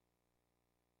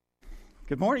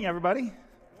Good morning, everybody.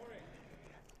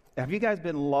 Have you guys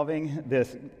been loving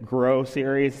this Grow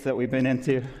series that we've been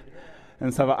into?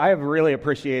 And so I have really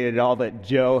appreciated all that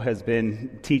Joe has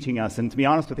been teaching us. And to be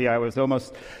honest with you, I was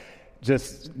almost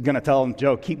just going to tell him,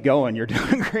 Joe, keep going. You're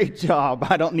doing a great job.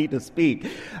 I don't need to speak.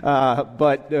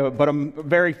 But I'm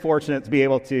very fortunate to be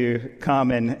able to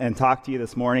come and talk to you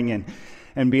this morning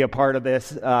and be a part of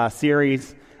this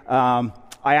series.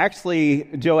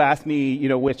 Joe asked me,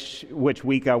 which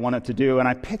week I wanted to do, and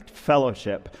I picked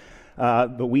fellowship,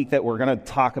 the week that we're going to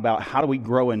talk about how do we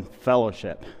grow in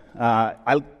fellowship.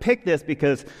 I picked this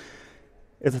because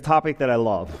it's a topic that I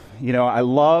love. I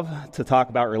love to talk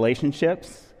about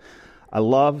relationships. I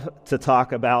love to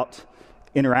talk about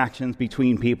interactions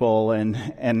between people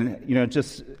and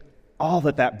just all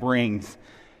that brings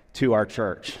to our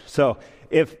church. So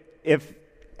if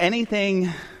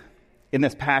anything in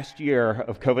this past year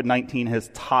of COVID-19 has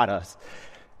taught us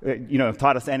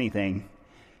anything,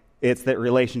 it's that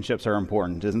relationships are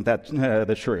important. Isn't that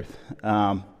the truth?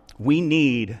 We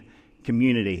need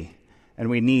community, and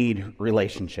we need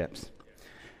relationships.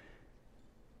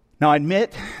 Now, I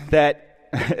admit that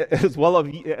as well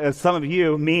as some of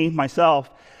you, me, myself,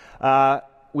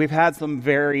 we've had some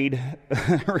varied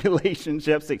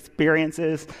relationships,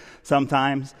 experiences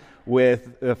sometimes,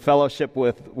 with fellowship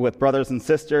with brothers and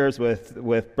sisters,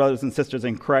 with brothers and sisters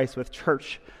in Christ, with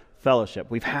church fellowship.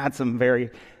 We've had some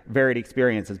very varied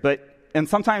experiences, and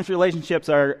sometimes relationships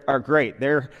are great.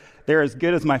 They're as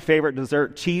good as my favorite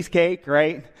dessert, cheesecake,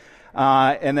 right?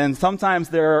 And then sometimes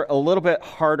they're a little bit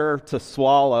harder to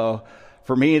swallow.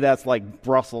 For me, that's like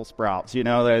Brussels sprouts.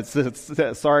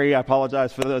 Sorry, I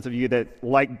apologize for those of you that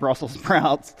like Brussels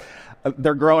sprouts.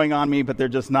 They're growing on me, but they're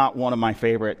just not one of my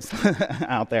favorites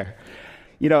out there.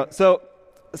 So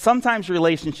sometimes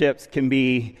relationships can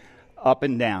be up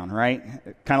and down, right?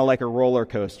 Kind of like a roller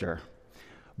coaster.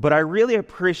 But I really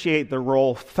appreciate the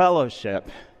role fellowship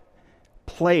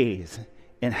plays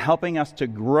in helping us to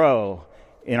grow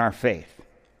in our faith.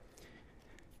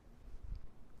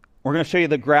 We're going to show you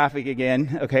the graphic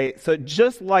again. Okay, so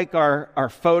just like our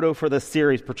photo for this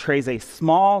series portrays a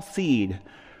small seed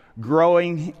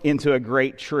growing into a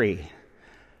great tree,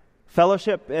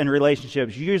 fellowship and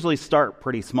relationships usually start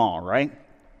pretty small, right?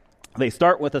 They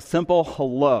start with a simple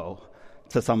hello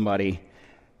to somebody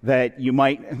that you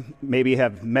might maybe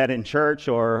have met in church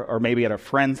or maybe at a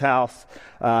friend's house.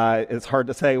 It's hard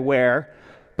to say where.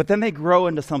 But then they grow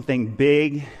into something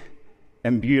big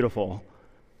and beautiful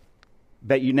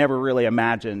that you never really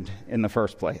imagined in the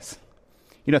first place.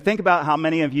 Think about how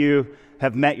many of you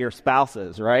have met your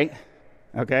spouses, right?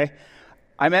 Okay?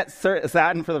 I met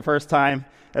Satin for the first time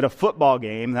at a football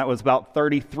game. That was about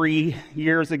 33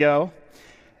 years ago.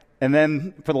 And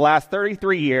then for the last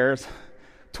 33 years,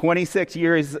 26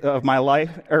 years of my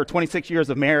life, or 26 years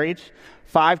of marriage,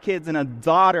 5 kids and a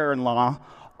daughter-in-law,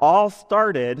 all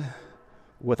started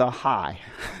with a hi.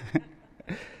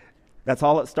 That's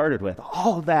all it started with.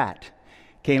 All of that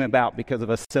came about because of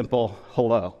a simple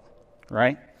hello,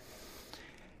 right?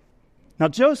 Now,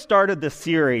 Joe started this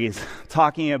series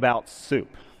talking about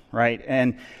soup, right?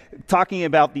 And talking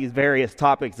about these various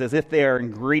topics as if they are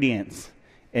ingredients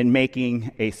in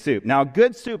making a soup. Now,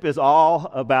 good soup is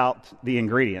all about the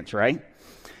ingredients, right?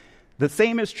 The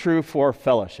same is true for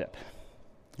fellowship,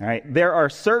 all right? There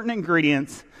are certain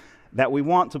ingredients that we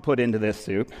want to put into this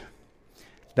soup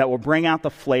that will bring out the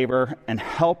flavor and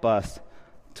help us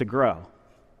to grow.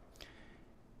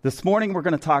 This morning, we're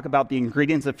going to talk about the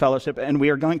ingredients of fellowship, and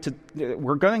we're going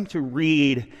to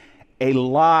read a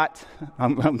lot,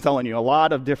 I'm telling you, a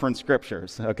lot of different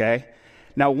scriptures, okay?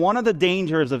 Now, one of the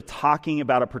dangers of talking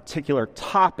about a particular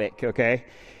topic, okay,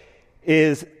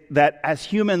 is that as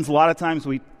humans, a lot of times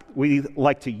we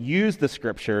like to use the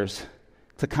scriptures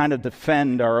to kind of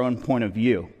defend our own point of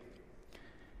view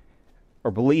or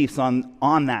beliefs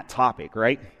on that topic,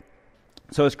 right?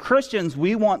 So as Christians,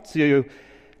 we want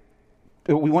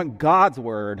God's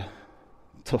word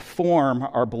to form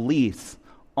our beliefs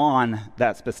on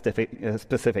that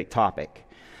specific topic.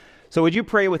 So would you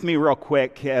pray with me real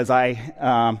quick as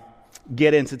I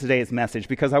get into today's message,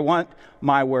 because I want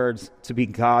my words to be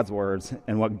God's words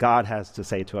and what God has to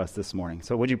say to us this morning.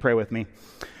 So would you pray with me?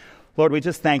 Lord, we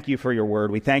just thank you for your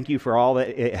word. We thank you for all that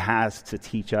it has to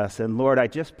teach us. And Lord, I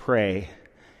just pray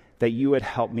that you would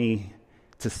help me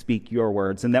to speak your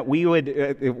words, and that we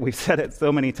would, we've said it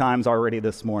so many times already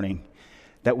this morning,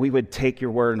 that we would take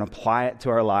your word and apply it to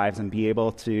our lives and be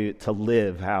able to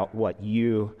live out what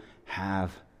you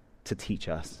have to teach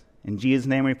us. In Jesus'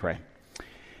 name we pray.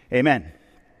 Amen.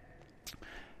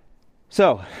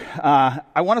 So,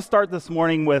 I want to start this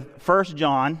morning with 1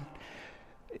 John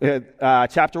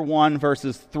chapter 1,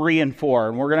 verses 3 and 4.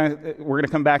 And we're gonna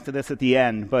come back to this at the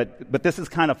end, but this is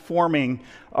kind of forming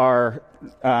our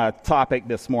topic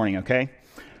this morning, okay?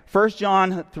 1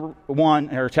 John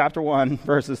 1, or chapter 1,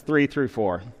 verses 3 through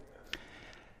 4.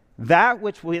 That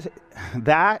with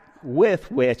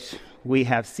which we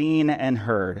have seen and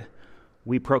heard,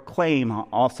 we proclaim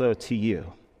also to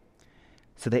you,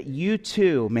 so that you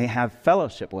too may have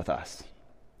fellowship with us.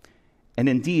 And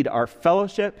indeed, our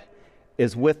fellowship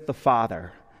is with the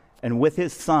Father and with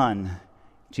his Son,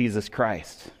 Jesus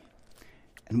Christ.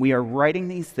 And we are writing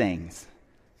these things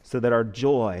so that our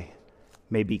joy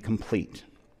may be complete.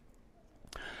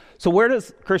 So where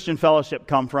does Christian fellowship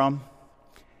come from?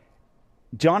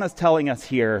 John is telling us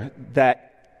here that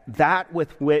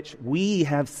with which we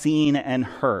have seen and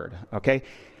heard, okay?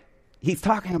 He's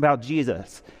talking about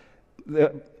Jesus.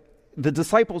 The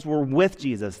disciples were with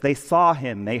Jesus. They saw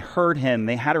him. They heard him.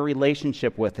 They had a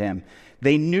relationship with him.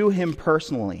 They knew him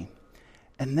personally.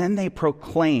 And then they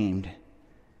proclaimed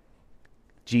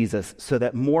Jesus so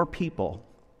that more people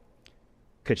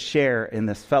could share in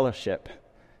this fellowship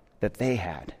that they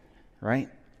had, right?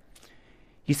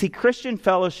 You see, Christian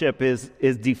fellowship is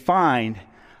defined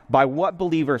by what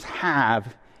believers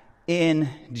have in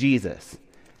Jesus.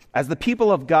 As the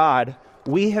people of God,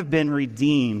 we have been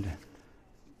redeemed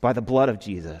by the blood of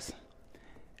Jesus.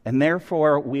 And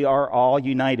therefore, we are all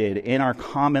united in our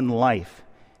common life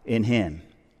in him.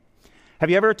 Have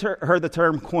you ever heard the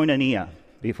term koinonia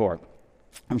before?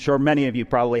 I'm sure many of you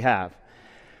probably have.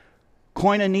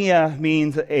 Koinonia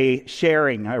means a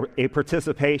sharing, a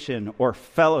participation, or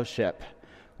fellowship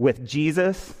with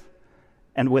Jesus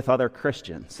and with other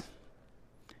Christians.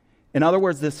 In other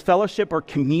words, this fellowship or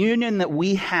communion that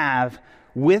we have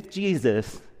with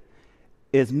Jesus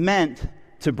is meant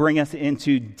to bring us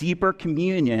into deeper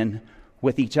communion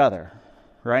with each other,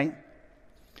 right?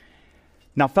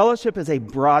 Now, fellowship is a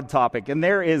broad topic, and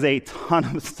there is a ton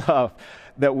of stuff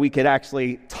that we could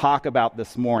actually talk about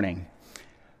this morning.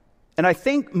 And I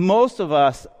think most of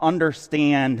us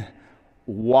understand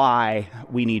why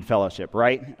we need fellowship,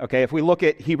 right? Okay, if we look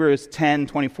at Hebrews 10,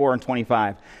 24, and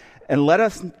 25, and let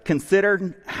us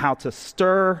consider how to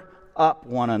stir up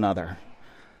one another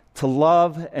to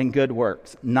love and good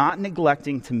works, not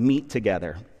neglecting to meet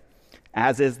together,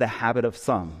 as is the habit of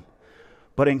some,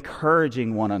 but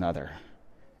encouraging one another,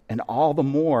 and all the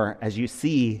more as you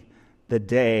see the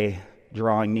day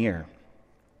drawing near.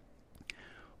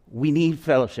 We need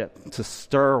fellowship to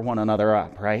stir one another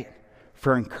up, right?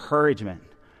 For encouragement,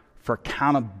 for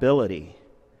accountability,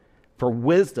 for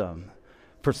wisdom,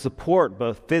 for support,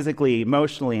 both physically,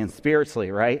 emotionally, and spiritually,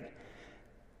 right?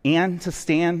 And to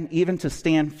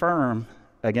stand firm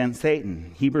against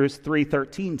Satan. Hebrews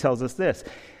 3:13 tells us this: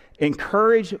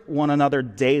 encourage one another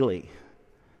daily,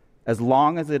 as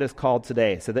long as it is called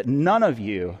today, so that none of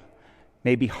you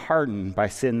may be hardened by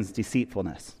sin's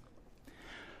deceitfulness.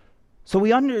 So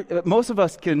most of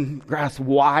us can grasp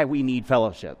why we need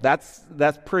fellowship. That's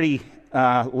pretty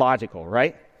logical,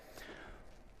 right?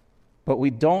 But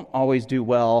we don't always do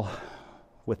well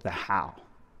with the how.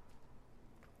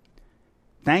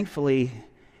 Thankfully,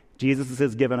 Jesus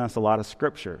has given us a lot of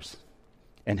scriptures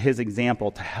and his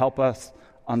example to help us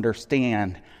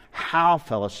understand how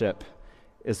fellowship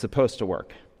is supposed to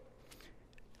work.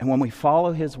 And when we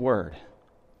follow his word,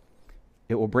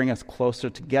 it will bring us closer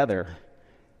together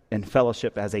in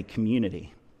fellowship as a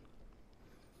community.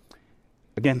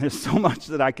 Again, there's so much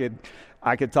that I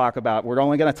could talk about. We're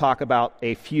only going to talk about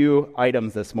a few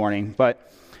items this morning,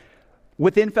 but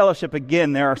within fellowship,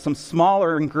 again, there are some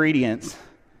smaller ingredients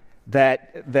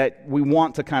that we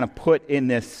want to kind of put in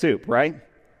this soup, right?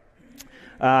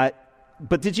 But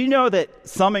did you know that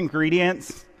some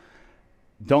ingredients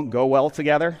don't go well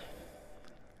together?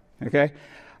 Okay,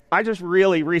 I just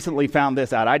really recently found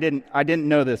this out. I didn't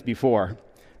know this before.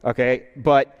 Okay,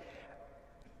 but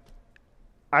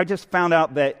I just found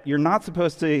out that you're not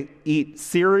supposed to eat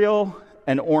cereal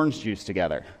and orange juice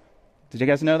together. Did you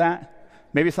guys know that?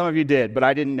 Maybe some of you did, but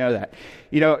I didn't know that.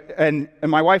 You know, and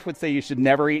my wife would say you should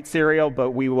never eat cereal,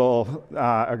 but we will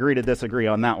agree to disagree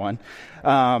on that one.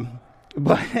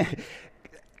 But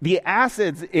the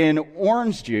acids in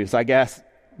orange juice, I guess,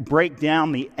 break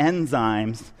down the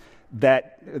enzymes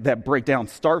that break down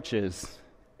starches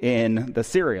in the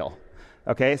cereal.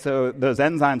 Okay, so those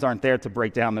enzymes aren't there to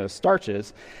break down those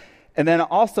starches. And then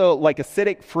also, like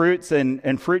acidic fruits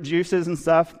and fruit juices and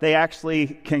stuff, they actually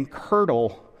can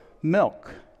curdle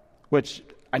milk, which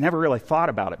I never really thought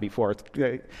about it before.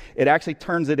 It actually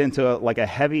turns it into like a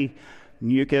heavy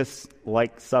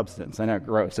mucus-like substance. I know,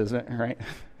 gross, isn't it? Right?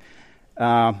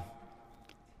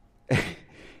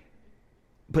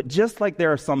 But just like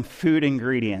there are some food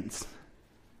ingredients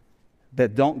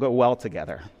that don't go well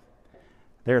together,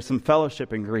 there are some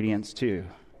fellowship ingredients too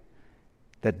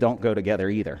that don't go together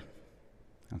either.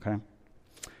 Okay?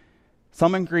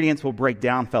 Some ingredients will break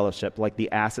down fellowship, like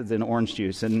the acids in orange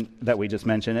juice that we just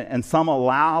mentioned, and some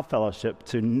allow fellowship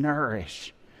to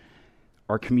nourish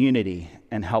our community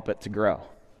and help it to grow.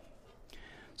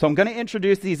 So I'm going to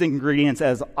introduce these ingredients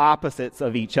as opposites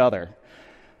of each other.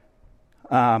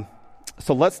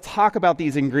 So let's talk about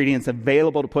these ingredients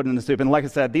available to put in the soup. And like I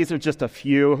said, these are just a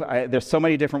few. There's so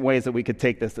many different ways that we could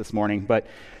take this morning, but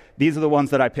these are the ones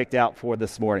that I picked out for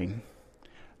this morning.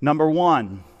 Number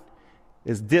one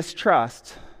is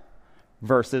distrust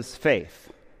versus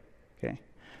faith. Okay.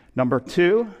 Number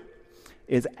two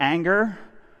is anger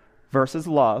versus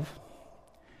love.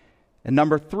 And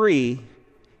number three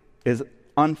is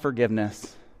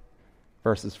unforgiveness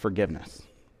versus forgiveness.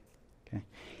 Okay.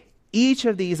 Each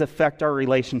of these affect our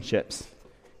relationships,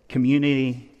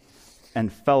 community,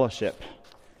 and fellowship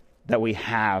that we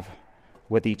have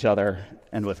with each other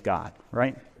and with God,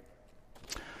 right?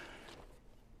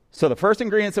 So the first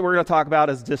ingredients that we're going to talk about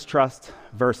is distrust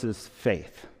versus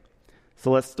faith. So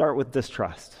let's start with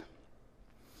distrust.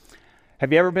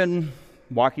 Have you ever been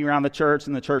walking around the church,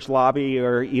 in the church lobby,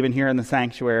 or even here in the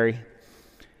sanctuary,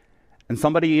 and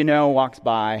somebody you know walks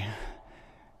by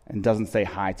and doesn't say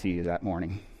hi to you that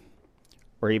morning,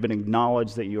 or even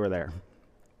acknowledge that you are there?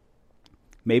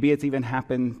 Maybe it's even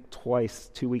happened twice,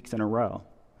 2 weeks in a row.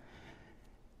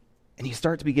 And you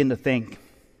start to begin to think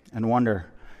and wonder,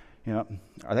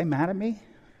 are they mad at me?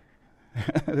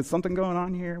 Is something going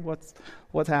on here?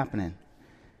 What's happening?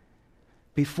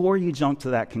 Before you jump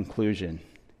to that conclusion,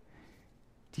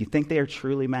 do you think they are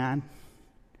truly mad?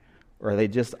 Or are they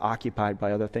just occupied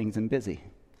by other things and busy?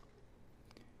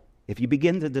 If you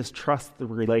begin to distrust the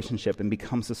relationship and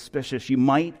become suspicious, you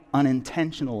might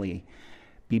unintentionally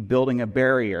be building a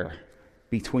barrier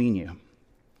between you.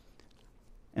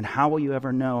 And how will you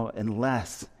ever know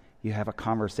unless you have a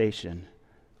conversation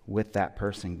with that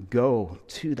person? Go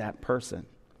to that person.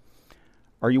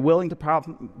 Are you willing to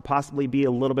possibly be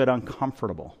a little bit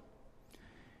uncomfortable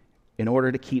in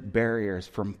order to keep barriers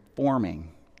from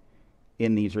forming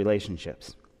in these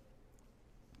relationships?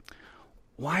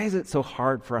 Why is it so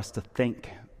hard for us to think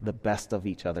the best of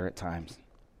each other at times?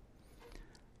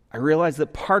 I realize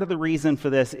that part of the reason for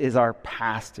this is our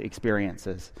past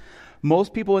experiences.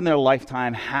 Most people in their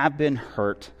lifetime have been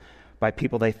hurt by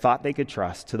people they thought they could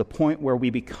trust, to the point where we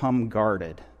become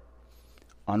guarded,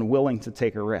 unwilling to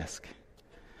take a risk.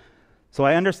 So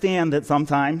I understand that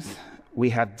sometimes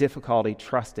we have difficulty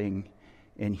trusting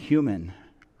in human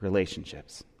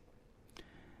relationships.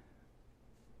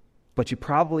 But you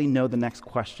probably know the next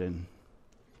question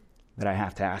that I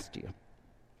have to ask you.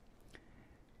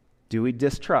 Do we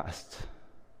distrust,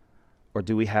 or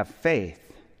do we have faith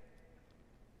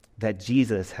that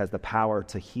Jesus has the power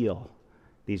to heal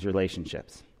these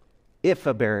relationships, if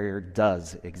a barrier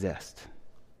does exist?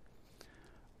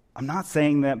 I'm not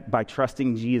saying that by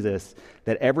trusting Jesus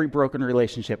that every broken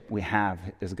relationship we have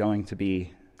is going to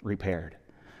be repaired.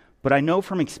 But I know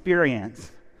from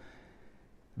experience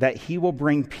that he will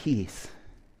bring peace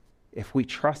if we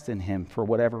trust in him for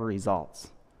whatever results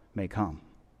may come.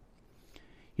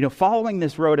 Following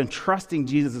this road and trusting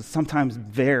Jesus is sometimes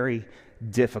very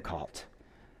difficult,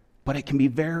 but it can be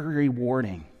very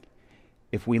rewarding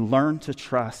if we learn to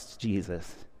trust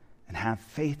Jesus and have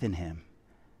faith in him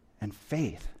and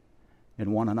faith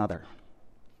in one another.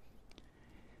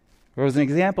 There was an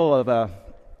example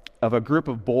of a group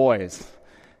of boys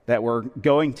that were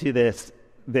going to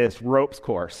this ropes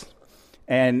course.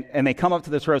 And they come up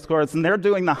to this ropes course, and they're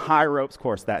doing the high ropes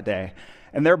course that day.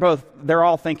 And they're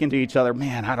all thinking to each other,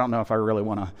 man, I don't know if I really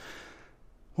want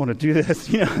to do this.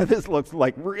 This looks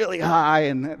like really high.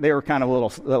 And they were kind of a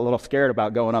little scared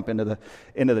about going up into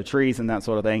the trees and that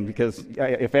sort of thing, because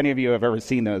if any of you have ever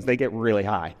seen those, they get really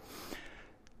high.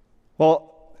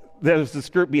 Well, there was this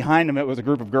group behind them. It was a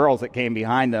group of girls that came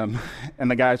behind them,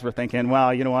 and the guys were thinking,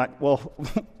 well, you know what?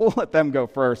 We'll let them go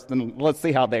first, and let's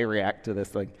see how they react to this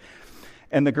thing.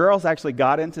 And the girls actually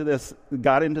got into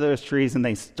those trees, and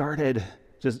they started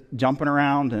just jumping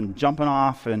around and jumping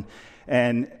off, and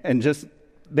just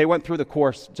they went through the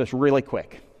course just really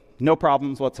quick, no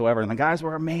problems whatsoever. And the guys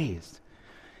were amazed,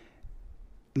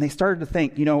 and they started to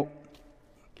think,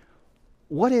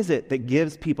 what is it that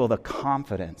gives people the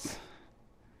confidence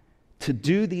to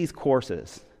do these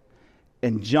courses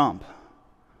and jump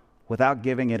without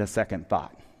giving it a second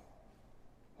thought?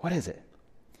 What is it?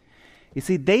 You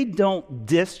see, they don't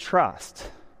distrust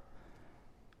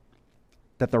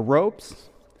that the ropes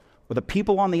or the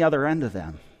people on the other end of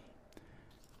them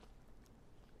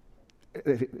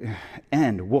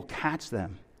end will catch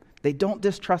them. They don't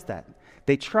distrust that.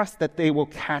 They trust that they will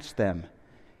catch them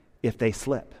if they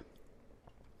slip.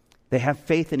 They have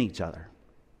faith in each other.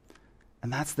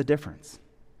 And that's the difference.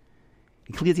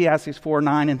 Ecclesiastes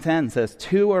 4:9 and 10 says,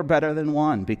 2 are better than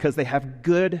 1 because they have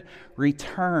good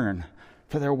return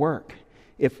for their work.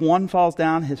 If one falls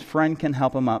down, his friend can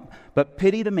help him up. But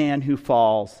pity the man who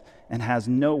falls and has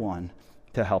no one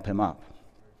to help him up.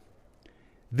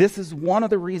 This is one of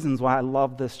the reasons why I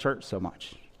love this church so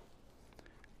much.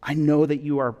 I know that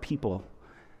you are people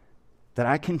that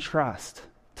I can trust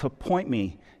to point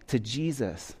me to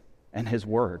Jesus and his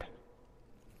word.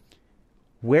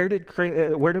 Where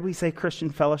did we say Christian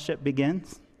fellowship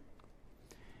begins?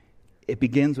 It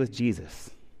begins with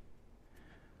Jesus.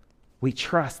 We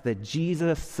trust that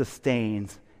Jesus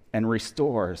sustains and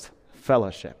restores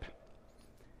fellowship.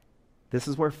 This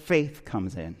is where faith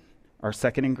comes in, our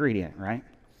second ingredient, right?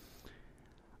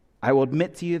 I will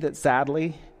admit to you that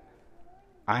sadly,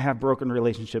 I have broken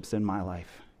relationships in my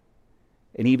life.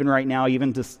 And even right now,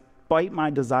 even despite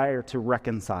my desire to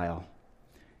reconcile,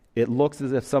 it looks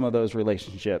as if some of those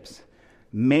relationships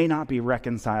may not be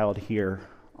reconciled here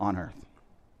on earth.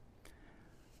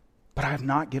 But I have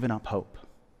not given up hope.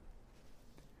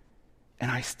 And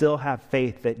I still have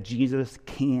faith that Jesus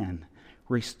can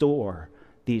restore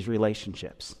these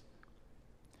relationships.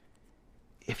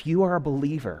 If you are a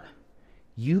believer,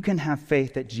 you can have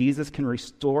faith that Jesus can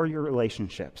restore your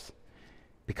relationships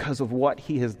because of what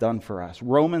he has done for us.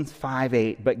 Romans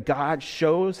 5:8, but God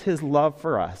shows his love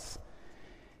for us,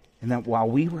 and that while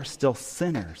we were still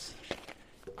sinners,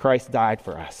 Christ died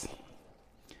for us.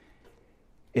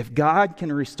 If God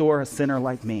can restore a sinner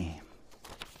like me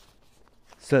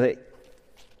so that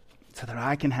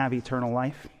I can have eternal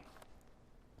life,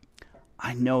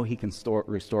 I know he can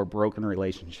restore broken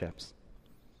relationships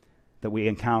that we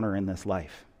encounter in this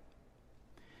life.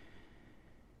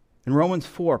 In Romans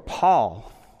 4,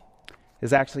 Paul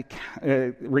is actually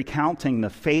recounting the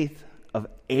faith of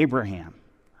Abraham,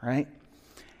 right?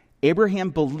 Abraham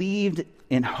believed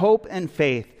in hope and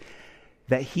faith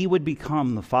that he would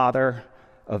become the father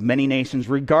of many nations,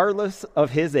 regardless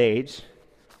of his age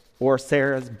or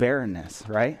Sarah's barrenness,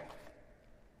 right?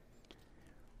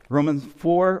 Romans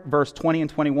 4, verse 20 and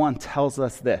 21 tells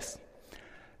us this.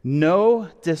 No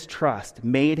distrust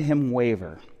made him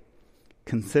waver,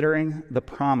 considering the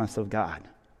promise of God.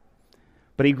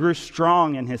 But he grew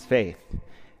strong in his faith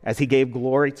as he gave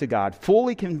glory to God,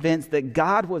 fully convinced that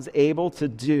God was able to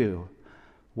do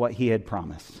what he had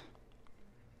promised.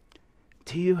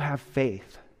 Do you have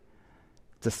faith,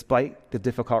 despite the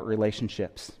difficult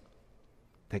relationships,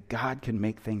 that God can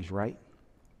make things right?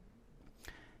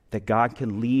 That God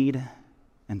can lead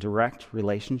and direct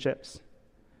relationships?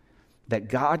 That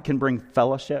God can bring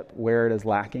fellowship where it is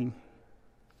lacking?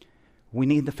 We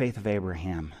need the faith of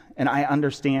Abraham. And I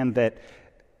understand that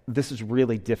this is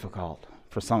really difficult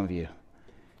for some of you.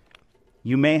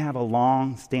 You may have a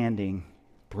long-standing,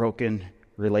 broken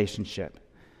relationship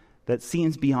that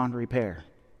seems beyond repair.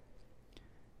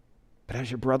 But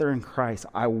as your brother in Christ,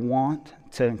 I want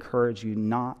to encourage you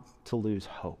not to lose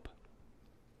hope.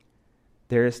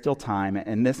 There is still time,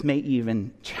 and this may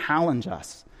even challenge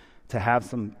us to have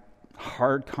some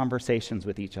hard conversations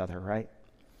with each other, right?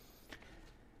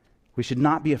 We should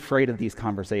not be afraid of these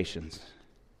conversations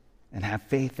and have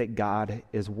faith that God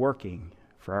is working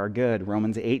for our good.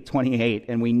 Romans 8:28,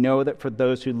 and we know that for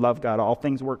those who love God, all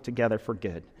things work together for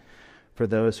good, for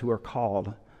those who are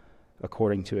called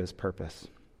according to his purpose.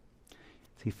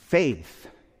 See, faith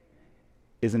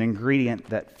is an ingredient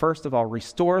that, first of all,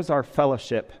 restores our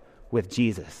fellowship with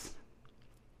Jesus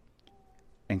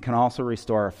and can also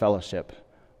restore our fellowship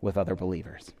with other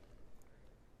believers.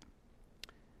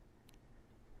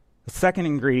 The second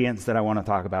ingredients that I want to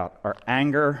talk about are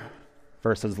anger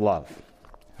versus love,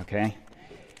 okay?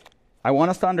 I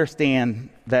want us to understand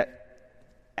that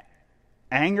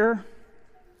anger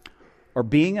or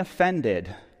being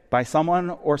offended by someone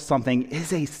or something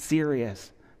is a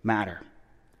serious matter.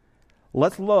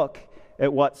 Let's look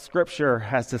at what Scripture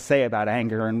has to say about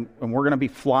anger, and we're going to be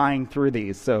flying through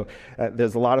these. So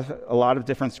there's a lot of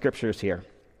different scriptures here.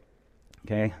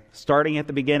 Okay, starting at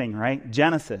the beginning, right?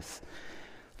 Genesis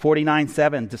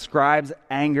 49:7 describes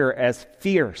anger as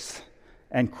fierce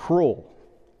and cruel.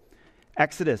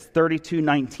 Exodus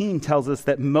 32:19 tells us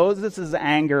that Moses'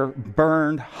 anger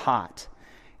burned hot.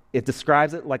 It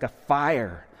describes it like a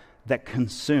fire that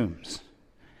consumes.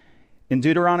 In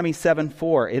Deuteronomy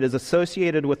 7:4, it is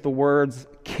associated with the words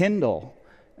kindle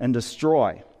and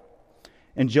destroy.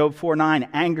 In Job 4:9,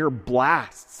 anger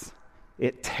blasts,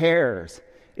 it tears,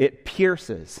 it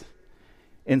pierces.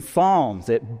 In Psalms,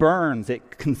 it burns,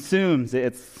 it consumes,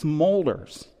 it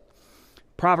smolders.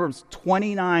 Proverbs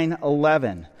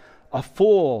 29:11, a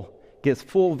fool gives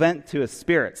full vent to his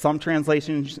spirit. Some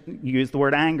translations use the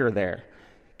word anger there.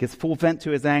 Gives full vent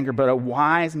to his anger, but a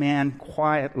wise man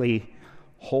quietly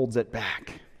holds it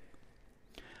back.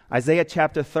 Isaiah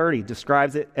chapter 30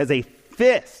 describes it as a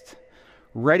fist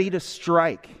ready to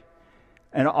strike,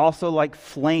 and also like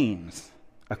flames,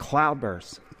 a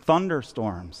cloudburst,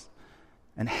 thunderstorms,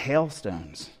 and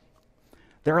hailstones.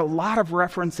 There are a lot of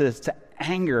references to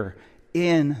anger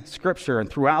in Scripture and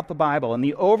throughout the Bible, and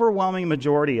the overwhelming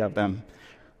majority of them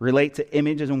relate to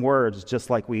images and words, just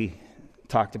like we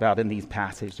talked about in these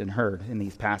passages and heard in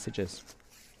these passages.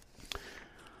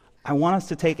 I want us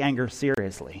to take anger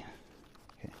seriously.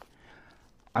 Okay.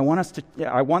 I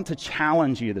want to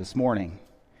challenge you this morning,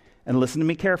 and listen to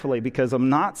me carefully, because I'm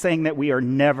not saying that we are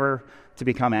never to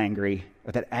become angry,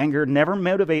 or that anger never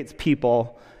motivates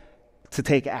people to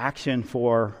take action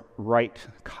for right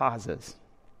causes.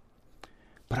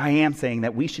 But I am saying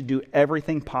that we should do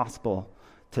everything possible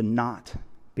to not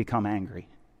become angry.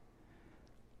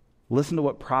 Listen to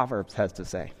what Proverbs has to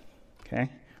say. Okay? I'm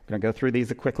going to go through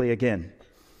these quickly again.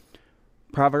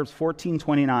 Proverbs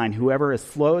 14:29, whoever is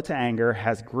slow to anger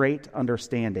has great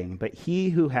understanding, but he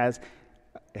who has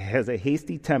a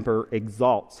hasty temper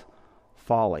exalts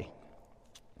folly.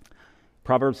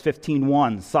 Proverbs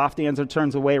 15:1, soft answer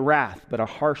turns away wrath, but a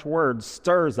harsh word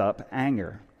stirs up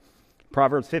anger.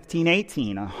 Proverbs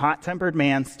 15:18, a hot-tempered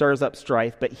man stirs up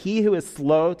strife, but he who is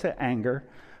slow to anger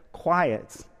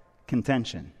quiets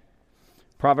contention.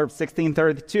 Proverbs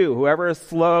 16:32, whoever is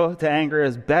slow to anger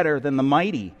is better than the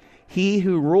mighty, he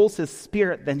who rules his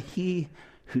spirit than he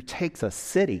who takes a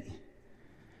city.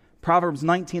 Proverbs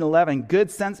 19:11,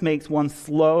 good sense makes one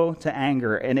slow to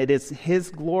anger, and it is his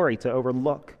glory to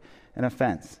overlook an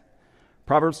offense.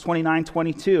 Proverbs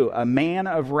 29:22, a man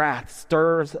of wrath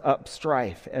stirs up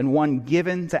strife, and one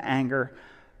given to anger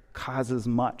causes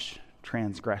much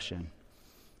transgression.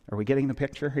 Are we getting the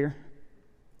picture here?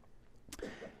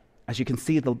 As you can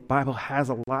see, the Bible has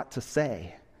a lot to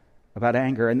say about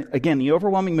anger. And again, the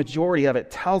overwhelming majority of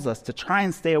it tells us to try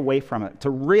and stay away from it, to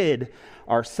rid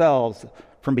ourselves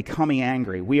from becoming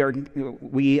angry. We are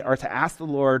to ask the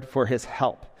Lord for his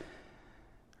help.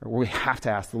 Or we have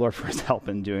to ask the Lord for his help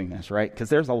in doing this, right? Because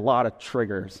there's a lot of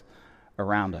triggers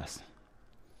around us.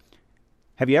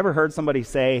 Have you ever heard somebody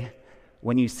say,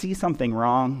 when you see something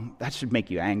wrong, that should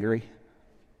make you angry?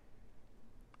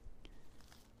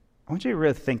 I want you to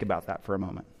really think about that for a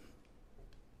moment.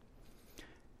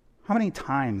 How many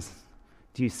times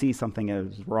do you see something that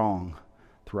is wrong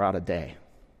throughout a day?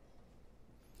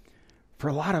 For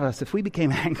a lot of us, if we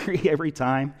became angry every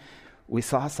time we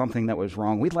saw something that was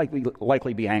wrong, we'd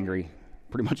likely be angry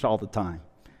pretty much all the time.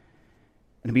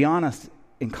 And to be honest,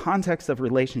 in context of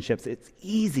relationships, it's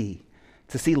easy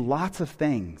to see lots of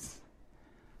things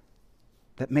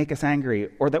that make us angry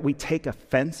or that we take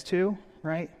offense to,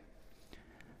 right?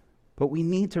 But we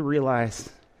need to realize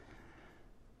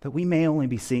that we may only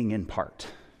be seeing in part.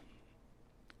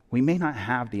 We may not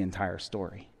have the entire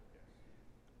story.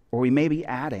 Or we may be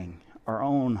adding our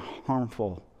own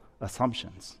harmful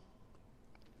assumptions.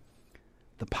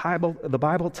 The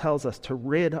Bible tells us to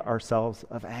rid ourselves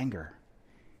of anger.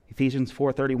 Ephesians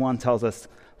 4:31 tells us,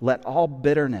 let all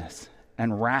bitterness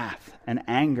and wrath and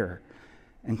anger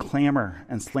and clamor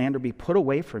and slander be put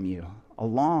away from you,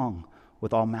 along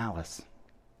with all malice.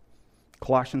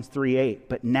 Colossians 3:8,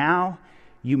 but now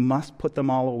you must put them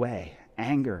all away,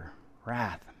 anger,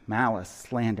 wrath, malice,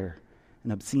 slander,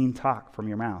 and obscene talk from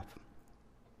your mouth.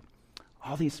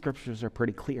 All these scriptures are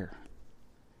pretty clear.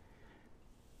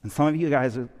 And some of you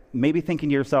guys are maybe thinking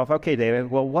to yourself, okay,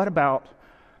 David, well, what about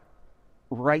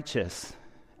righteous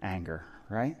anger,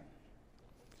 right?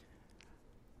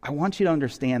 I want you to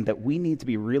understand that we need to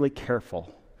be really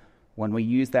careful when we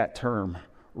use that term,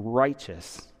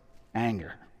 righteous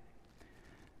anger.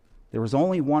 There was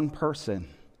only one person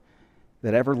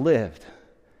that ever lived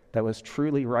that was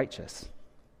truly righteous,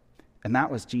 and that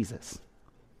was Jesus.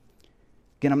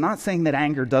 Again, I'm not saying that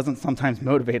anger doesn't sometimes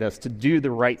motivate us to do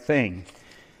the right thing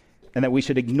and that we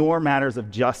should ignore matters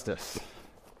of justice.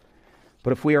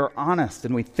 But if we are honest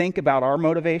and we think about our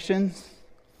motivations,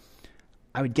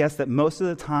 I would guess that most of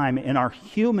the time in our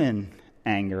human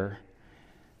anger,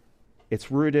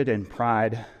 it's rooted in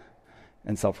pride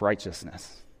and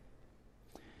self-righteousness.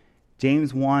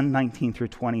 James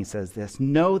 1:19-20 says this,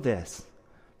 know this,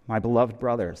 my beloved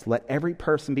brothers, let every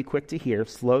person be quick to hear,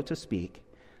 slow to speak,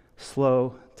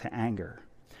 slow to anger.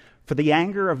 For the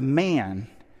anger of man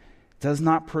does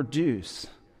not produce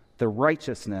the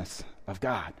righteousness of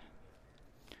God.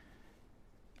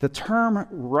 The term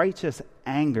righteous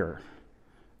anger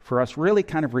for us really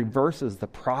kind of reverses the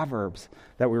Proverbs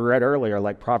that we read earlier,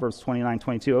 like Proverbs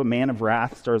 29:22, a man of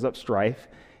wrath stirs up strife,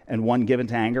 and one given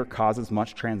to anger causes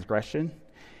much transgression.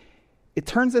 It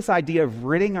turns this idea of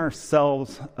ridding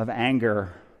ourselves of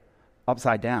anger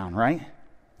upside down, right?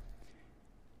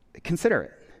 Consider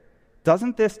it.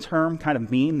 Doesn't this term kind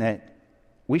of mean that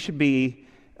we should be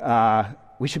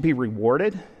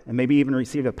rewarded and maybe even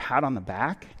receive a pat on the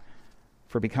back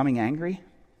for becoming angry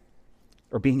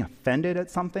or being offended at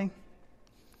something?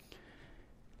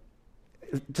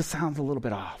 It just sounds a little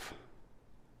bit off.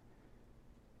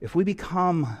 If we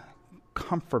become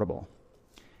comfortable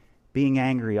being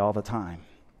angry all the time,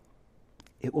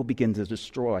 it will begin to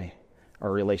destroy our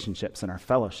relationships and our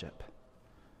fellowship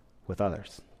with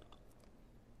others.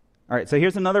 All right, so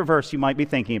here's another verse you might be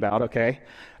thinking about, okay?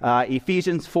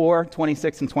 Ephesians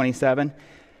 4:26 and 27.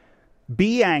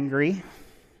 Be angry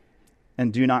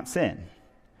and do not sin.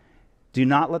 Do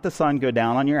not let the sun go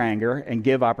down on your anger and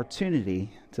give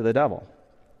opportunity to the devil.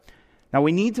 Now,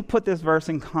 we need to put this verse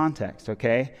in context,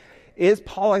 okay? Is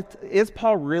Paul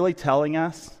really telling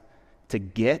us to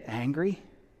get angry?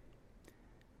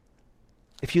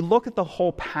 If you look at the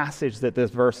whole passage that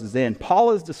this verse is in,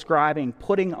 Paul is describing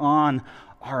putting on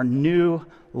our new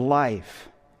life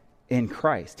in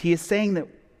Christ. He's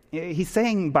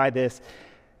saying by this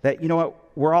that, you know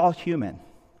what, we're all human.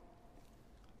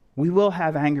 We will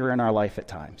have anger in our life at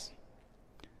times,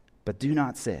 but do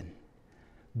not sin.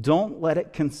 Don't let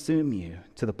it consume you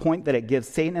to the point that it gives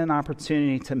Satan an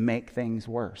opportunity to make things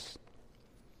worse.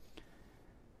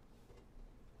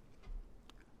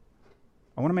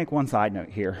 I want to make one side note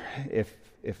here,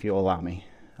 if you'll allow me.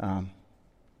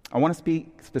 I want to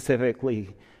speak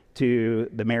specifically to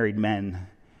the married men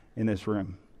in this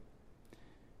room.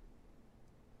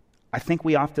 I think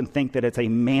we often think that it's a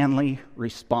manly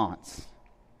response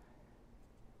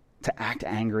to act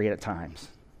angry at times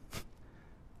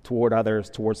toward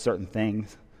others, towards certain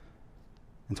things,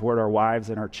 and toward our wives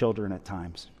and our children at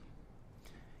times.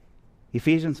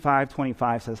 Ephesians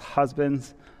 5:25 says,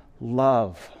 husbands,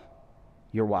 love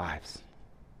your wives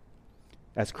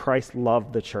as Christ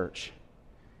loved the church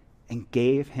and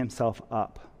gave himself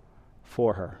up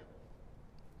for her.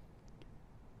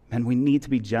 And we need to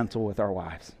be gentle with our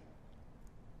wives.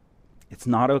 It's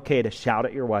not okay to shout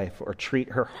at your wife or treat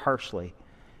her harshly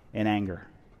in anger.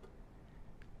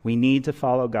 We need to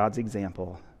follow God's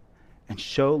example and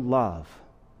show love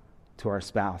to our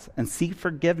spouse and seek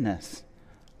forgiveness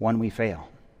when we fail.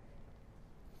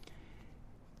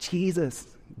 Jesus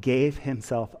gave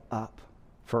himself up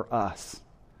for us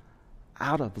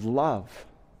out of love.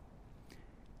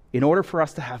 In order for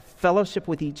us to have fellowship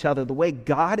with each other the way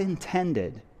God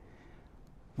intended,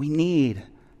 we need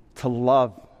to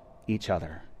love each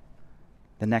other.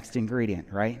 The next ingredient,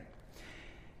 right?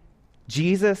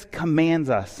 Jesus commands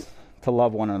us to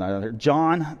love one another.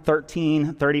 John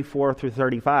 13:34 through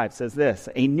 35 says this,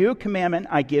 a new commandment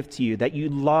I give to you, that you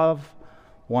love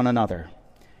one another,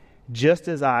 just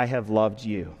as I have loved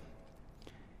you.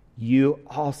 You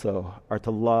also are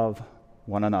to love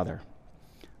one another.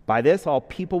 By this, all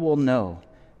people will know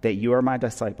that you are my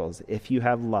disciples, if you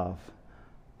have love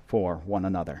for one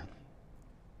another.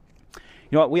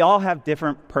 You know what? We all have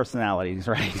different personalities,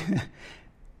 right?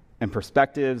 And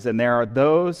perspectives, and there are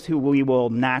those who we will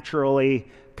naturally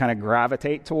kind of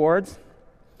gravitate towards.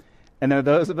 And there are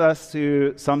those of us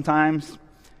who sometimes,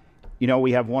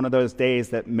 we have one of those days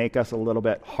that make us a little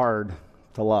bit hard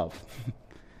to love.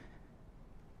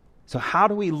 So how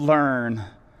do we learn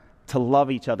to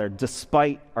love each other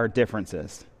despite our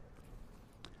differences?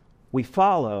 We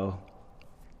follow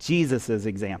Jesus'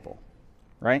 example,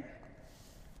 right?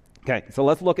 Okay, so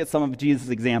let's look at some of Jesus'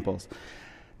 examples.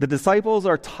 The disciples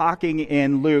are talking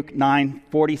in Luke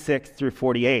 9:46 through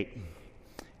 48,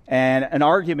 and an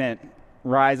argument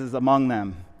rises among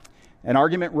them. An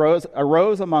argument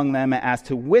arose among them as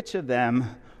to which of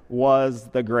them was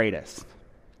the greatest.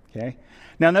 Okay?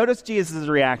 Now notice Jesus'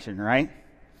 reaction, right?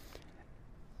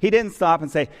 He didn't stop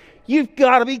and say, "You've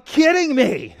got to be kidding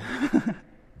me!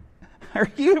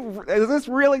 Is this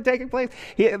really taking place?"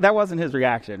 That wasn't his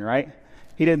reaction, right?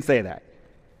 He didn't say that.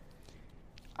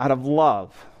 Out of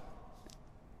love,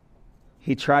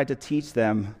 he tried to teach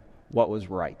them what was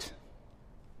right.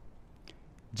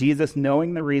 Jesus,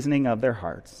 knowing the reasoning of their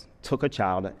hearts, took a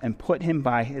child and put him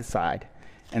by his side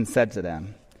and said to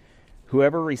them,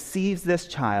 "Whoever receives this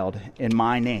child in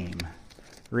my name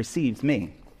receives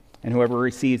me, and whoever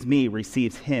receives me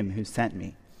receives him who sent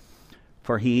me.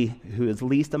 For he who is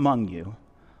least among you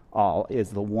all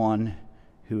is the one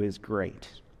who is great."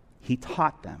 He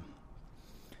taught them.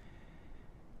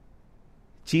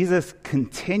 Jesus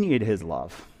continued his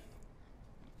love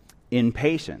in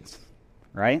patience,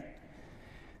 right?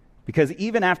 Because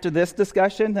even after this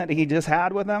discussion that he just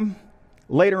had with them,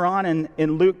 later on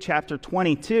in Luke chapter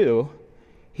 22,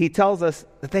 he tells us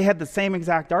that they had the same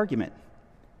exact argument.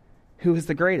 Who is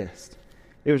the greatest?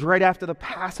 It was right after the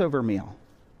Passover meal.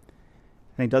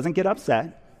 And he doesn't get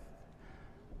upset,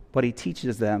 but he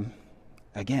teaches them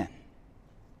again.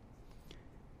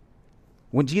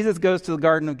 When Jesus goes to the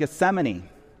Garden of Gethsemane,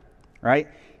 right,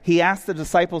 he asks the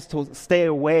disciples to stay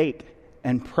awake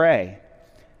and pray,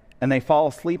 and they fall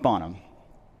asleep on him.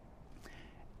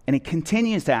 And he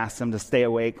continues to ask them to stay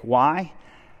awake. Why?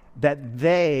 That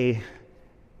they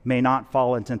may not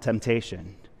fall into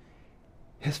temptation.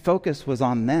 His focus was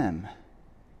on them.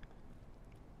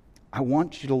 I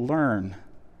want you to learn,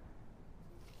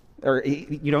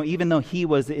 even though he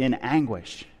was in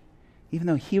anguish,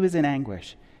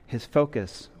 his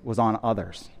focus was on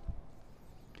others.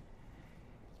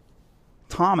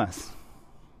 Thomas,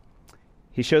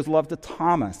 he shows love to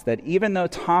Thomas, that even though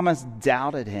Thomas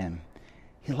doubted him,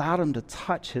 he allowed him to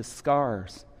touch his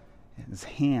scars, his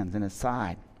hands and his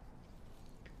side.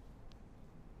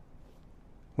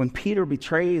 When Peter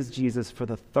betrays Jesus for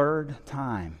the third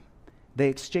time, they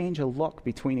exchange a look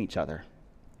between each other.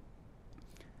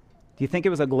 Do you think it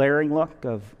was a glaring look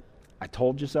of, I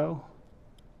told you so?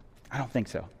 I don't think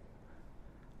so.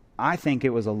 I think it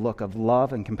was a look of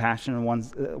love and compassion,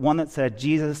 one that said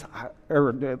Jesus,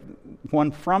 or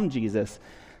one from Jesus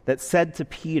that said to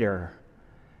Peter,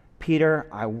 Peter,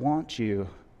 I want you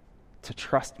to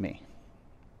trust me,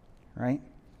 right?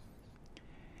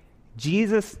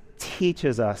 Jesus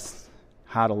teaches us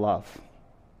how to love.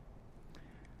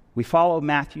 We follow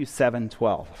Matthew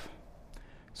 7:12.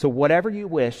 So whatever you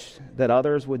wish that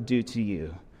others would do to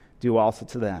you, do also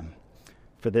to them.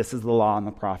 For this is the law and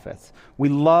the prophets. We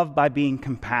love by being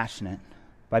compassionate,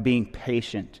 by being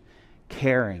patient,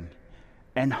 caring,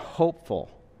 and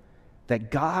hopeful that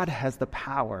God has the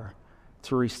power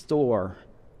to restore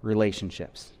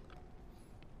relationships.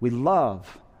 We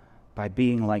love by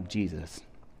being like Jesus.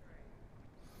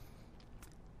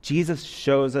 Jesus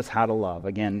shows us how to love.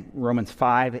 Again, Romans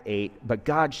 5:8. But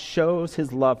God shows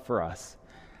his love for us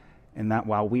in that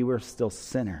while we were still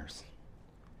sinners,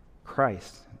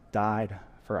 Christ died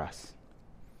for us.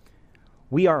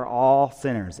 We are all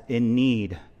sinners in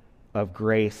need of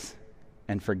grace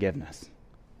and forgiveness,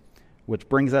 which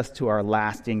brings us to our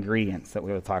last ingredients that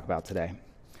we will talk about today.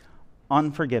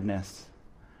 Unforgiveness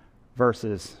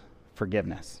versus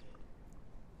forgiveness.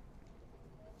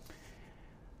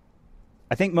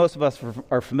 I think most of us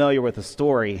are familiar with the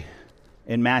story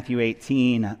in Matthew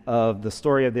 18 of the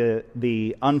story of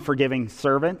the unforgiving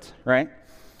servant, right?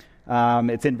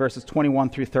 It's in verses 21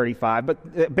 through 35.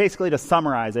 But basically, to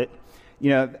summarize it,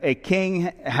 a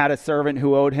king had a servant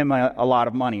who owed him a lot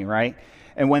of money, right?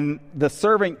 And when the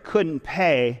servant couldn't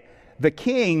pay, the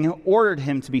king ordered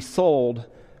him to be sold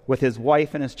with his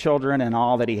wife and his children and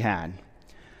all that he had.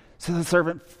 So the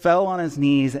servant fell on his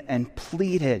knees and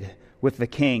pleaded with the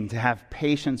king to have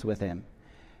patience with him.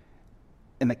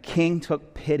 And the king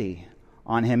took pity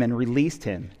on him and released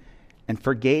him and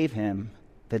forgave him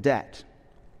the debt.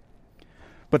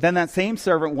 But then that same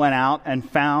servant went out and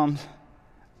found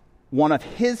one of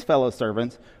his fellow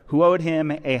servants who owed him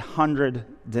 100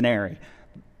 denarii.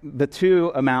 The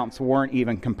two amounts weren't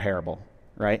even comparable,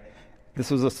 right?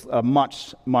 This was a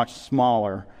much, much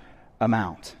smaller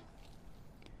amount.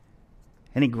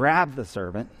 And he grabbed the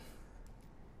servant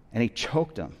and he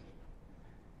choked him,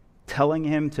 telling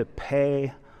him to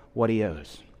pay what he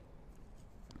owes.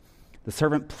 The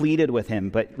servant pleaded with him,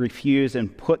 but refused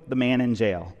and put the man in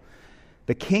jail.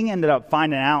 The king ended up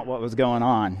finding out what was going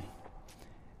on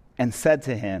and said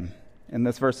to him, and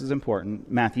this verse is important,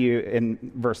 Matthew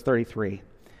in verse 33,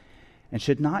 and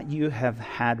should not you have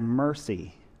had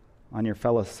mercy on your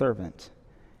fellow servant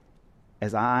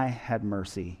as I had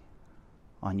mercy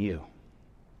on you?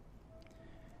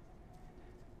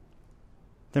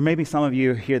 There may be some of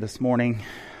you here this morning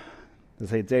that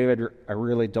say, David, I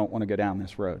really don't want to go down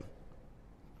this road.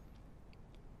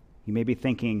 You may be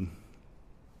thinking,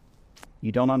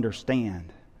 you don't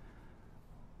understand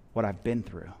what I've been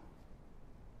through.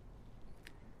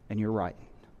 And you're right.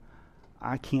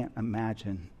 I can't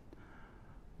imagine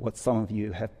what some of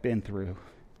you have been through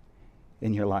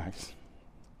in your lives.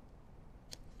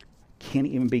 Can't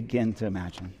even begin to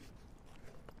imagine.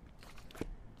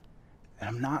 And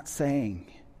I'm not saying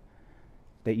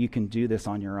that you can do this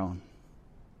on your own.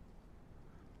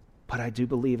 But I do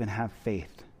believe and have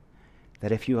faith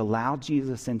that if you allow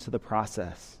Jesus into the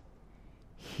process,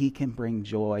 he can bring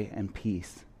joy and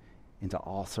peace into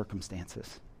all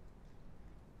circumstances.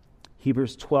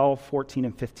 Hebrews 12, 14,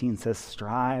 and 15 says,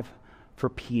 strive for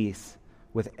peace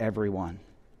with everyone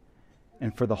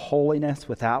and for the holiness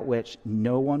without which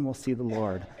no one will see the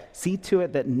Lord. See to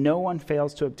it that no one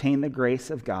fails to obtain the grace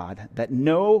of God, that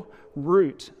no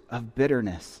root of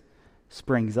bitterness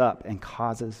springs up and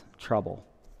causes trouble,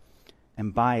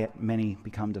 and by it many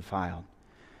become defiled.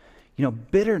 You know,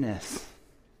 bitterness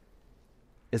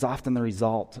is often the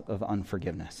result of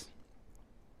unforgiveness,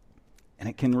 and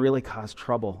it can really cause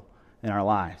trouble in our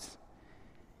lives.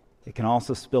 It can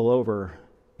also spill over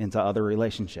into other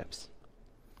relationships.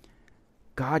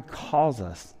 God calls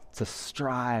us to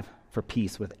strive for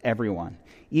peace with everyone,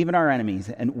 even our enemies,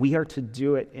 and we are to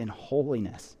do it in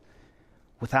holiness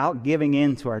without giving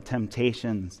in to our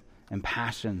temptations and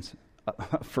passions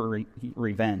for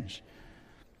revenge.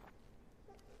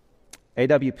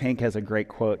 A.W. Pink has a great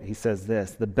quote. He says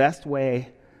this: the best way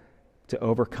to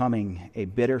overcoming a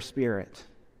bitter spirit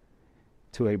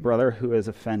to a brother who is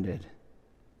offended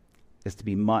is to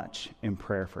be much in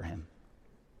prayer for him.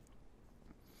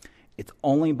 It's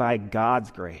only by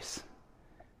God's grace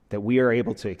that we are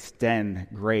able to extend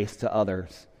grace to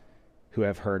others who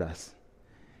have hurt us.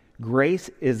 Grace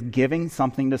is giving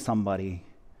something to somebody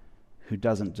who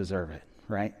doesn't deserve it,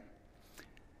 right?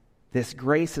 This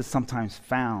grace is sometimes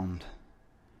found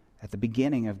at the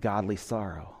beginning of godly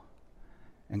sorrow.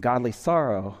 And godly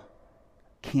sorrow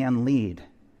can lead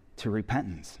to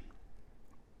repentance.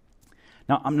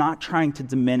 Now, I'm not trying to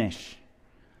diminish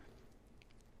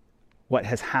what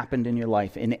has happened in your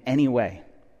life in any way.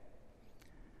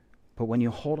 But when you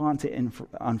hold on to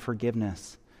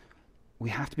unforgiveness, we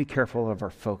have to be careful of our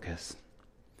focus.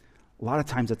 A lot of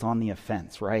times it's on the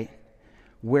offense, right?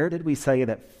 Where did we say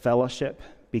that fellowship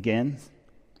begins?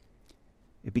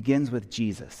 It begins with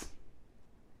Jesus.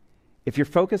 If your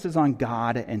focus is on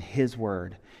God and His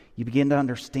Word, you begin to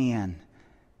understand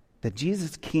that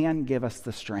Jesus can give us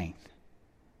the strength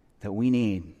that we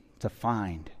need to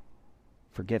find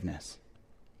forgiveness.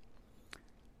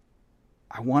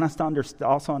 I want us to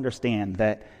also understand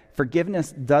that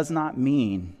forgiveness does not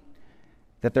mean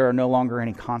that there are no longer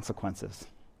any consequences.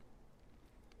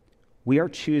 We are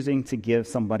choosing to give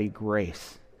somebody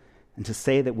grace and to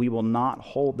say that we will not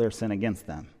hold their sin against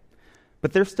them.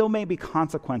 But there still may be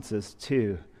consequences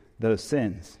to those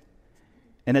sins.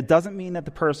 And it doesn't mean that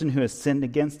the person who has sinned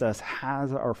against us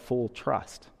has our full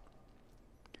trust.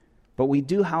 But we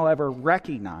do, however,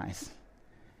 recognize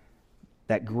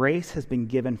that grace has been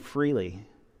given freely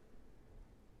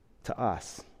to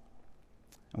us.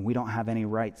 And we don't have any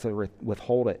right to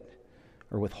withhold it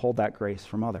or withhold that grace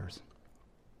from others.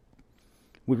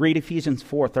 We read Ephesians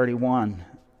 4:31,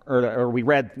 or we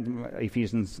read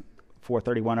Ephesians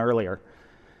 4:31 earlier,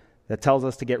 that tells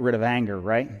us to get rid of anger,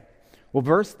 right? Well,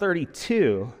 verse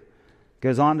 32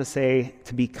 goes on to say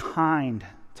to be kind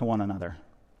to one another,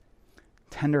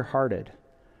 tender-hearted,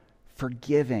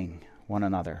 forgiving one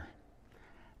another,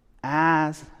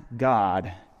 as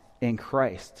God in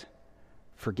Christ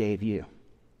forgave you.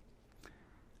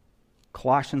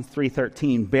 Colossians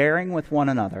 3:13, bearing with one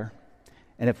another,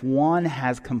 and if one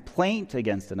has complaint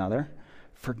against another,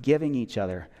 forgiving each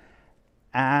other,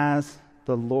 as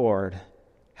the Lord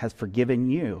has forgiven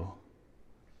you,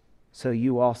 so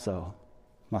you also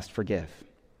must forgive.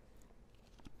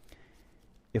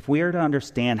 If we are to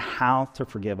understand how to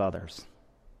forgive others,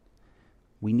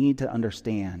 we need to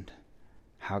understand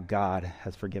how God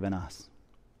has forgiven us.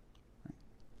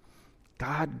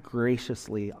 God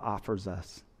graciously offers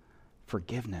us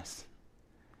forgiveness.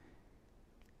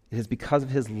 It is because of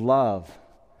His love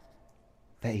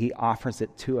that He offers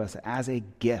it to us as a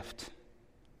gift.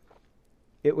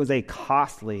 It was a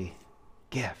costly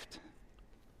gift.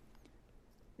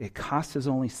 It cost His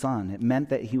only Son. It meant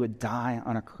that He would die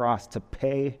on a cross to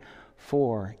pay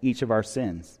for each of our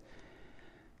sins.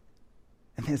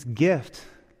 And this gift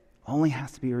only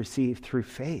has to be received through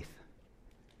faith.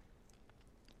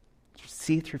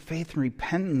 Received through faith and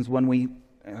repentance. When we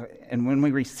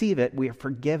receive it, we are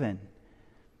forgiven.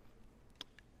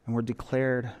 And we're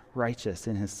declared righteous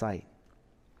in His sight.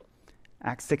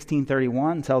 Acts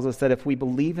 16:31 tells us that if we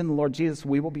believe in the Lord Jesus,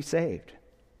 we will be saved.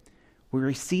 We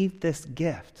receive this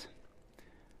gift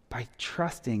by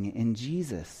trusting in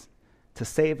Jesus to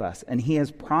save us, and He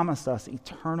has promised us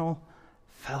eternal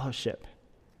fellowship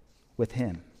with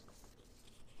Him.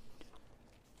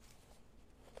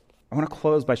 I want to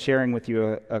close by sharing with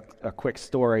you a quick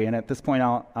story, and at this point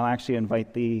I'll actually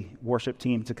invite the worship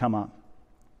team to come up,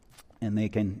 and they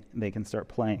can start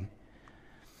playing.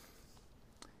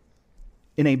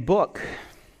 In a book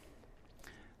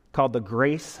called The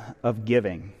Grace of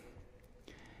Giving,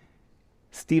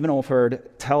 Stephen Olford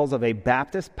tells of a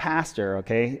Baptist pastor,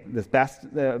 okay? This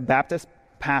Baptist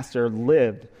pastor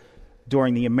lived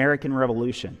during the American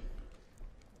Revolution,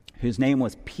 whose name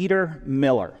was Peter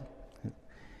Miller.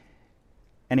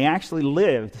 And he actually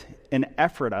lived in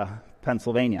Ephrata,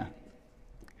 Pennsylvania.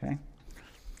 Okay?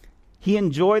 He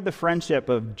enjoyed the friendship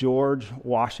of George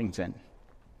Washington.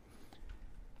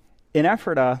 In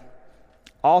Ephrata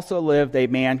also lived a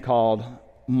man called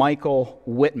Michael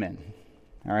Whitman.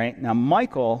 All right? Now,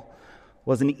 Michael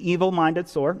was an evil-minded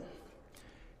sort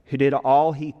who did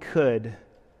all he could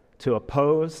to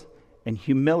oppose and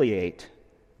humiliate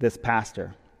this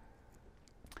pastor.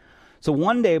 So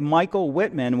one day, Michael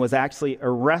Whitman was actually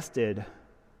arrested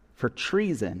for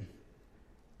treason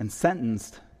and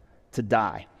sentenced to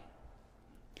die.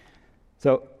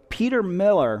 So Peter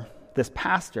Miller, this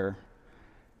pastor,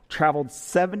 traveled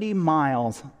 70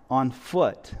 miles on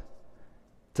foot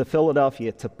to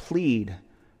Philadelphia to plead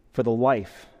for the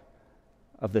life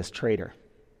of this traitor.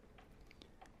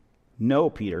 "No,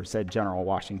 Peter," said General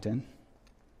Washington,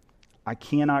 "I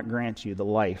cannot grant you the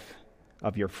life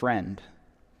of your friend."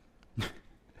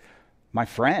 "My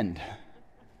friend,"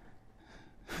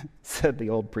 said the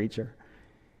old preacher.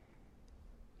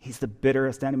 "He's the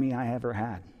bitterest enemy I ever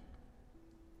had."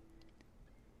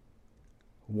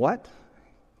 "What?"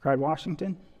 cried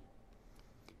Washington.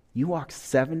 "You walked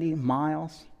 70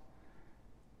 miles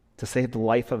to save the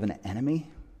life of an enemy?"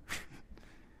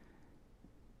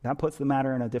 That puts the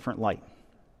matter in a different light.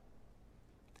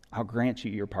 "I'll grant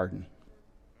you your pardon."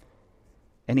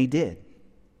 And he did.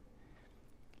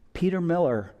 Peter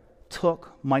Miller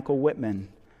took Michael Whitman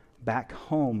back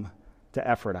home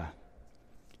to Ephrata.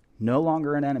 No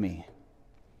longer an enemy,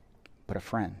 but a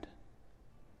friend.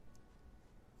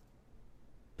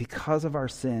 Because of our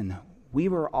sin, we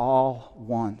were all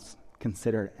once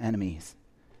considered enemies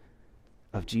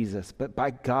of Jesus. But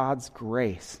by God's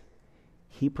grace,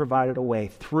 he provided a way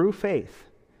through faith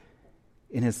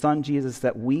in his son Jesus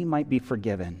that we might be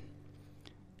forgiven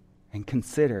and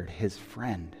considered his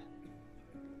friend.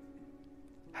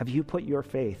 Have you put your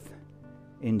faith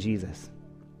in Jesus?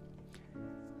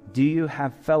 Do you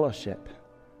have fellowship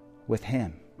with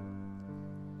him?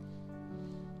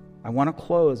 I want to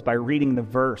close by reading the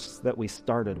verse that we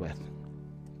started with.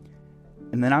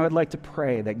 And then I would like to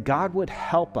pray that God would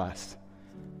help us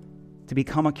to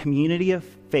become a community of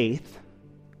faith,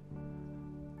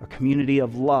 a community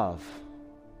of love,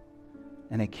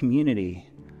 and a community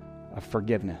of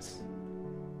forgiveness.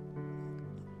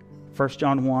 1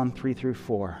 John 1, 3 through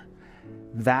 4.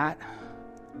 That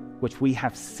which we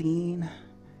have seen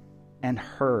and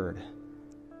heard,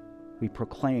 we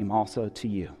proclaim also to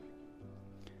you,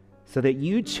 so that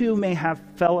you too may have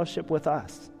fellowship with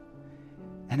us.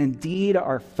 And indeed,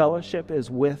 our fellowship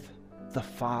is with the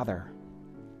Father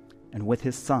and with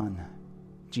his Son,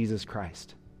 Jesus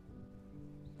Christ.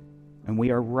 And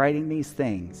we are writing these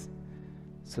things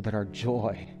so that our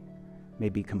joy may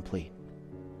be complete.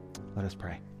 Let us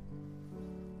pray.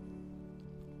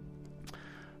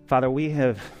 Father, we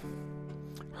have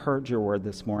heard your word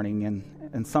this morning,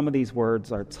 and some of these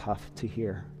words are tough to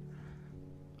hear.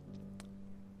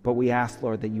 But we ask,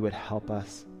 Lord, that you would help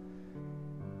us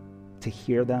to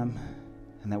hear them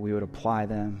and that we would apply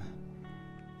them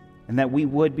and that we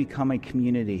would become a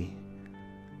community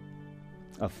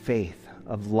of faith,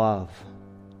 of love,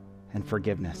 and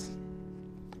forgiveness.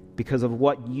 Because of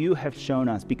what you have shown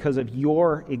us, because of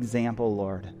your example,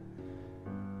 Lord,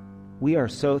 we are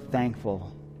so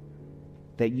thankful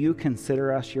that you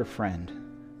consider us your friend.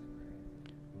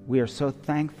 We are so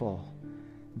thankful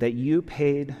that you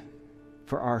paid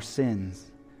for our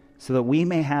sins so that we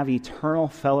may have eternal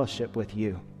fellowship with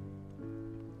you.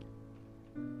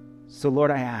 So,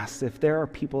 Lord, I ask if there are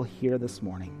people here this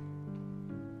morning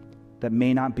that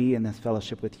may not be in this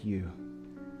fellowship with you,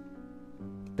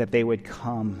 that they would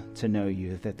come to know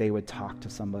you, that they would talk to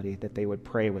somebody, that they would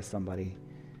pray with somebody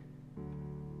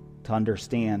to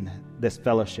understand this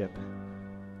fellowship,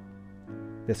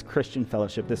 this Christian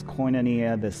fellowship, this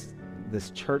koinonia,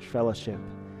 this church fellowship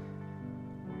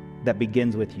that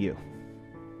begins with you.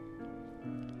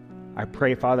 I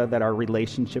pray, Father, that our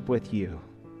relationship with you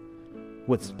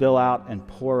would spill out and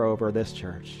pour over this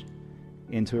church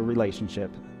into a relationship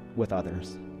with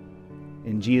others.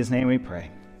 In Jesus' name we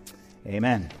pray.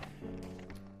 Amen.